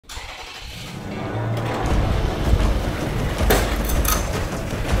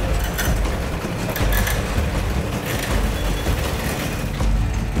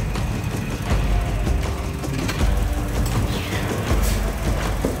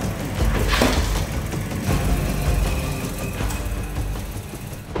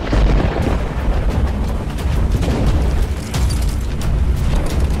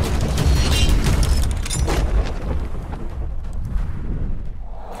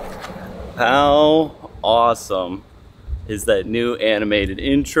How awesome is that new animated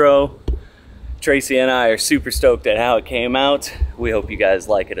intro? Tracy and I are super stoked at how it came out. We hope you guys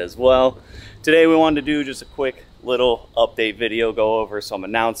like it as well. Today we wanted to do just a quick little update video, go over some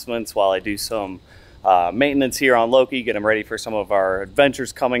announcements while I do some maintenance here on Loki, get them ready for some of our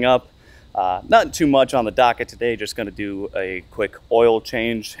adventures coming up. Not too much on the docket today, just going to do a quick oil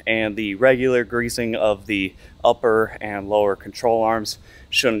change and the regular greasing of the upper and lower control arms.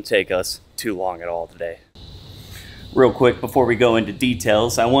 Shouldn't take us too long at all today. Real quick before we go into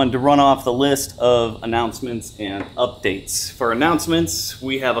details, I wanted to run off the list of announcements and updates. For announcements,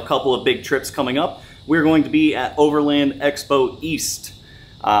 we have a couple of big trips coming up. We're going to be at Overland Expo East,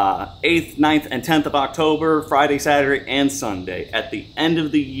 8th, 9th, and 10th of October, Friday, Saturday, and Sunday. At the end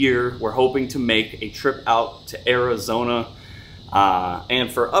of the year, we're hoping to make a trip out to Arizona.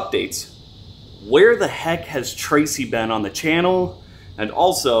 And for updates, where the heck has Tracy been on the channel? And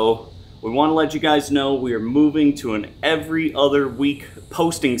also, we want to let you guys know we are moving to an every other week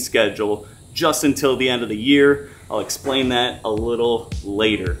posting schedule just until the end of the year. I'll explain that a little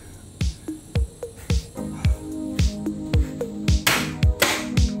later.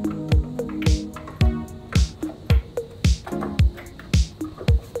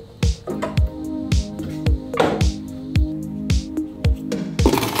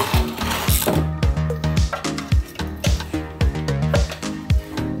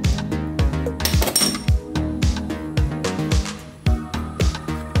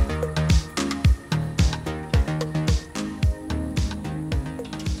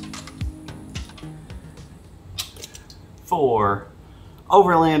 For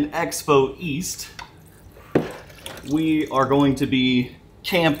Overland Expo East, we are going to be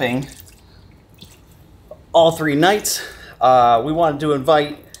camping all 3 nights. We wanted to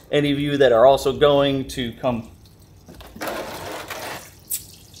invite any of you that are also going to come.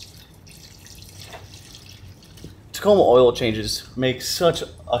 Tacoma oil changes make such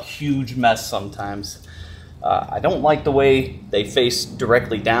a huge mess sometimes. I don't like the way they face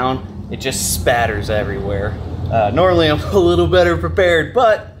directly down. It just spatters everywhere. Normally I'm a little better prepared,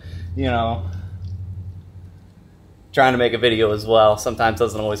 but, you know, trying to make a video as well sometimes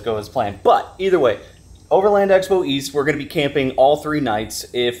doesn't always go as planned. But either way, Overland Expo East, we're going to be camping all 3 nights.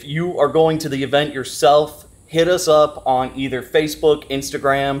 If you are going to the event yourself, hit us up on either Facebook,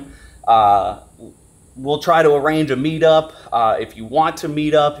 Instagram. We'll try to arrange a meetup. If you want to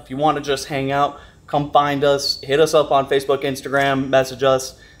meet up, if you want to just hang out, come find us, hit us up on Facebook, Instagram, message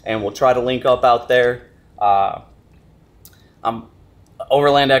us, and we'll try to link up out there.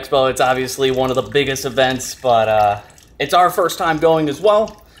 Overland Expo, it's obviously one of the biggest events, but it's our first time going as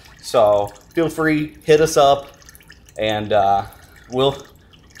well. So feel free, hit us up, and we'll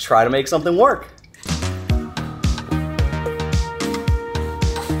try to make something work.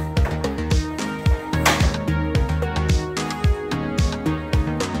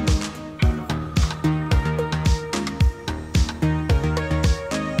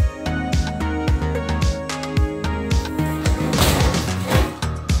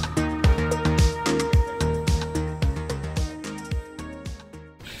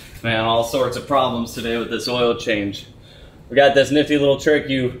 Man, all sorts of problems today with this oil change. We got this nifty little trick.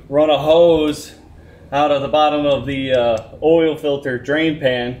 You run a hose out of the bottom of the oil filter drain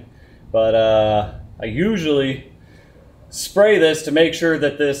pan, but I usually spray this to make sure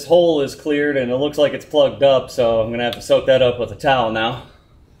that this hole is cleared and it looks like it's plugged up, so I'm gonna have to soak that up with a towel now.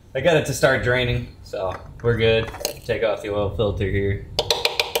 I got it to start draining, so we're good. Take off the oil filter here.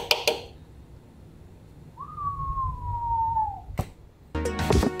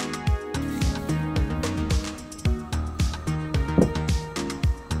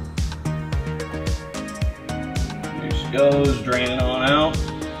 Goes draining on out.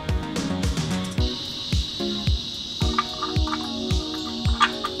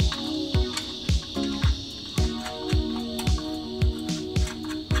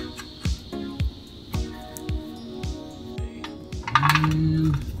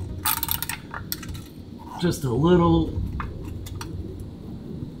 And just a little,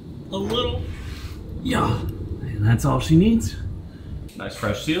 yeah, and that's all she needs. Nice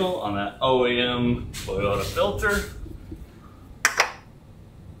fresh seal on that OEM Toyota filter.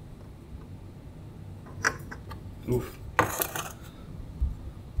 Oof.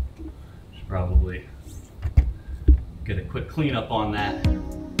 Should probably get a quick cleanup on that.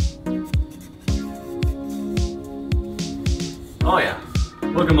 Oh yeah,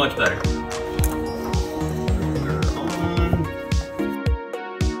 looking much better.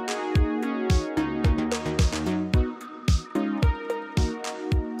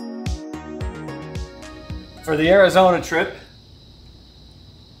 For the Arizona trip,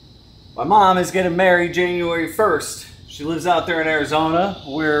 My mom is getting married January 1st. She lives out there in Arizona.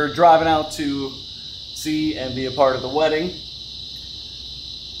 We're driving out to see and be a part of the wedding.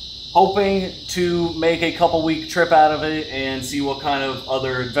 Hoping to make a couple-week trip out of it and see what kind of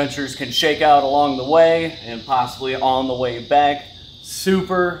other adventures can shake out along the way and possibly on the way back.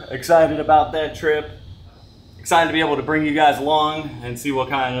 Super excited about that trip. Excited to be able to bring you guys along and see what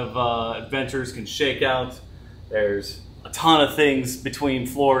kind of adventures can shake out. There's a ton of things between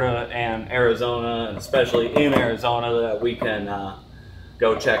Florida and Arizona, and especially in Arizona, that we can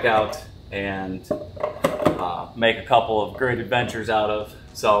go check out and make a couple of great adventures out of.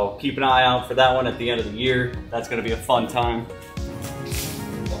 So keep an eye out for that one at the end of the year. That's going to be a fun time.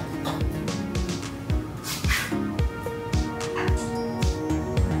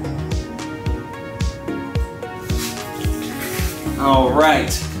 All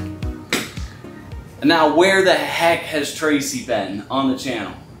right. And now, where the heck has Tracy been on the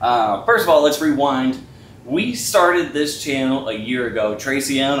channel? First of all, let's rewind. We started this channel a year ago,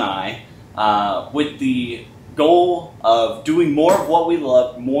 Tracy and I, with the goal of doing more of what we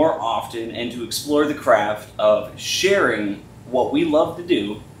love more often and to explore the craft of sharing what we love to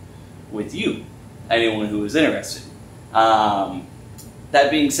do with you, anyone who is interested.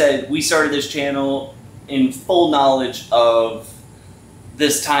 That being said, we started this channel in full knowledge of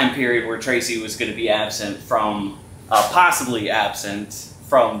this time period where Tracy was going to be absent from, possibly absent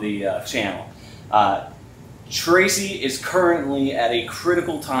from the channel. Tracy is currently at a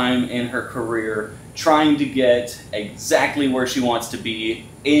critical time in her career, trying to get exactly where she wants to be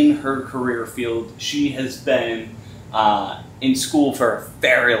in her career field. She has been in school for a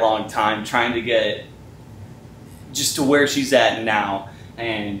very long time, trying to get just to where she's at now,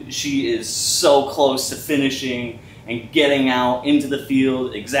 and she is so close to finishing and getting out into the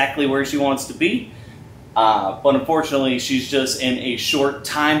field exactly where she wants to be. But unfortunately, she's just in a short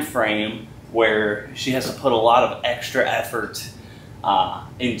time frame where she has to put a lot of extra effort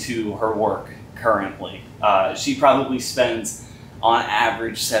into her work currently. She probably spends on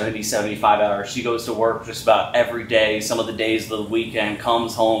average 70-75 hours. She goes to work just about every day, some of the days of the weekend,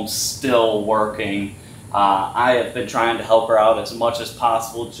 comes home still working. I have been trying to help her out as much as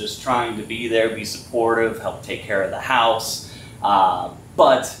possible, just trying to be there, be supportive, help take care of the house.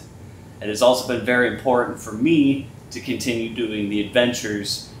 But it has also been very important for me to continue doing the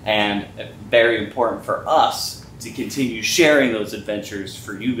adventures, and very important for us to continue sharing those adventures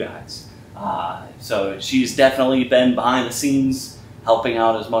for you guys. So she's definitely been behind the scenes, helping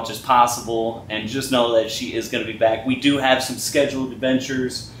out as much as possible, and just know that she is going to be back. We do have some scheduled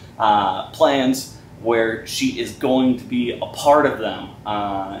adventures, plans, where she is going to be a part of them,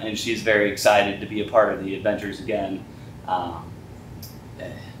 and she's very excited to be a part of the adventures again.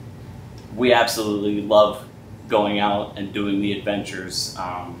 We absolutely love going out and doing the adventures.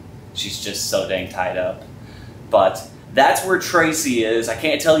 She's just so dang tied up. But that's where Tracy is. I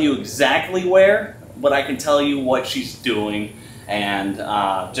can't tell you exactly where, but I can tell you what she's doing, and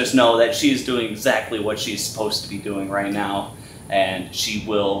just know that she's doing exactly what she's supposed to be doing right now, and she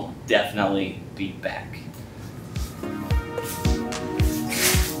will definitely be back.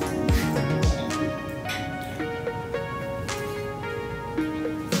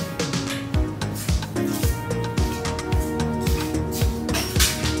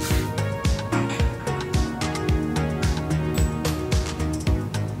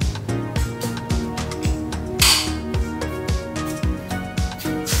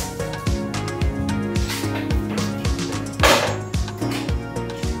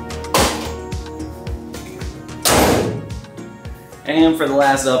 And for the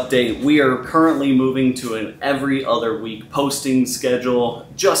last update, we are currently moving to an every other week posting schedule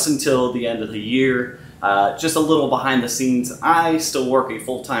just until the end of the year. Just a little behind the scenes, I still work a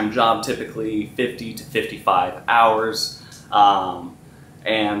full-time job, typically 50 to 55 hours.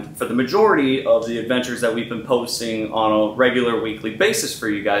 And for the majority of the adventures that we've been posting on a regular weekly basis for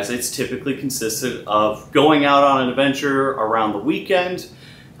you guys, it's typically consisted of going out on an adventure around the weekend,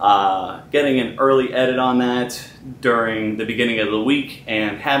 getting an early edit on that during the beginning of the week,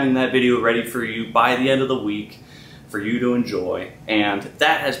 and having that video ready for you by the end of the week for you to enjoy. And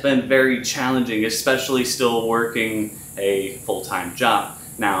that has been very challenging, especially still working a full-time job.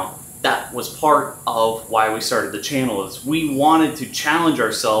 Now, that was part of why we started the channel, is we wanted to challenge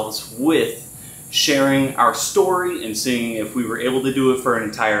ourselves with sharing our story and seeing if we were able to do it for an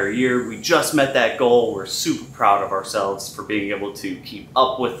entire year. We just met that goal. We're super proud of ourselves for being able to keep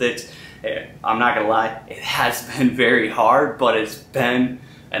up with it. I'm not gonna lie, it has been very hard, but it's been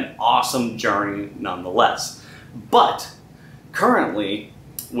an awesome journey nonetheless. But currently,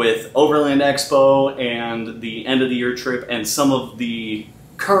 with Overland Expo and the end of the year trip and some of the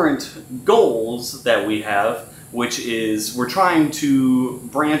current goals that we have, which is we're trying to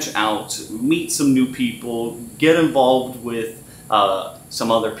branch out, meet some new people, get involved with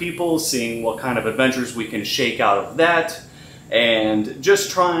some other people, seeing what kind of adventures we can shake out of that, and just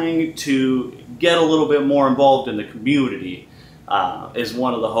trying to get a little bit more involved in the community is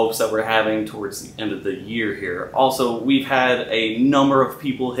one of the hopes that we're having towards the end of the year here. Also, we've had a number of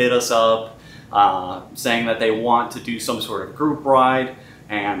people hit us up saying that they want to do some sort of group ride,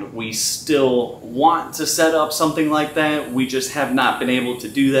 and we still want to set up something like that. We just have not been able to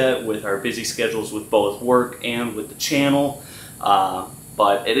do that with our busy schedules with both work and with the channel.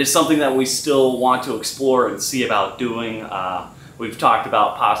 But it is something that we still want to explore and see about doing. We've talked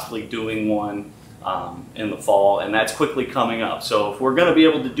about possibly doing one in the fall, and that's quickly coming up. So if we're going to be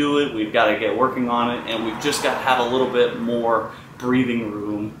able to do it, we've got to get working on it, and we've just got to have a little bit more breathing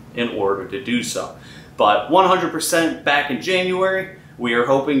room in order to do so. But 100% back in January, we are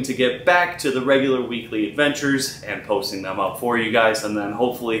hoping to get back to the regular weekly adventures and posting them up for you guys, and then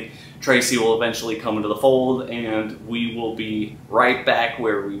hopefully Tracy will eventually come into the fold and we will be right back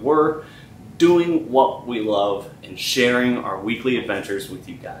where we were, doing what we love and sharing our weekly adventures with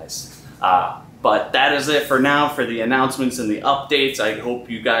you guys. But that is it for now for the announcements and the updates. I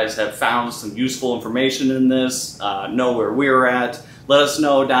hope you guys have found some useful information in this, know where we're at. Let us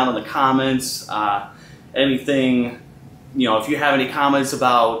know down in the comments anything, you know, if you have any comments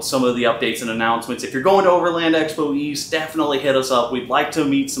about some of the updates and announcements. If you're going to Overland Expo East, definitely hit us up. We'd like to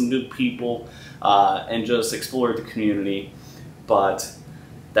meet some new people and just explore the community. But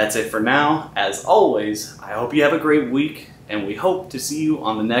that's it for now. As always, I hope you have a great week, and we hope to see you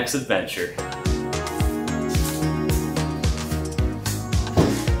on the next adventure.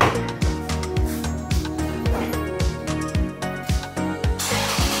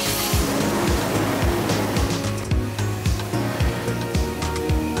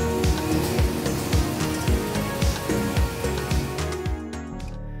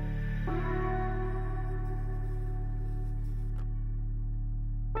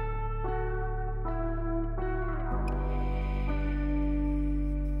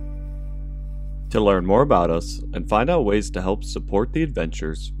 To learn more about us and find out ways to help support the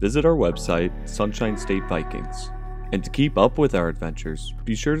adventures, visit our website, Sunshine State Vikings. And to keep up with our adventures,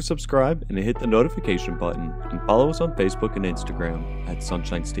 be sure to subscribe and hit the notification button, and follow us on Facebook and Instagram at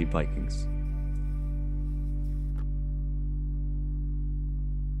Sunshine State Vikings.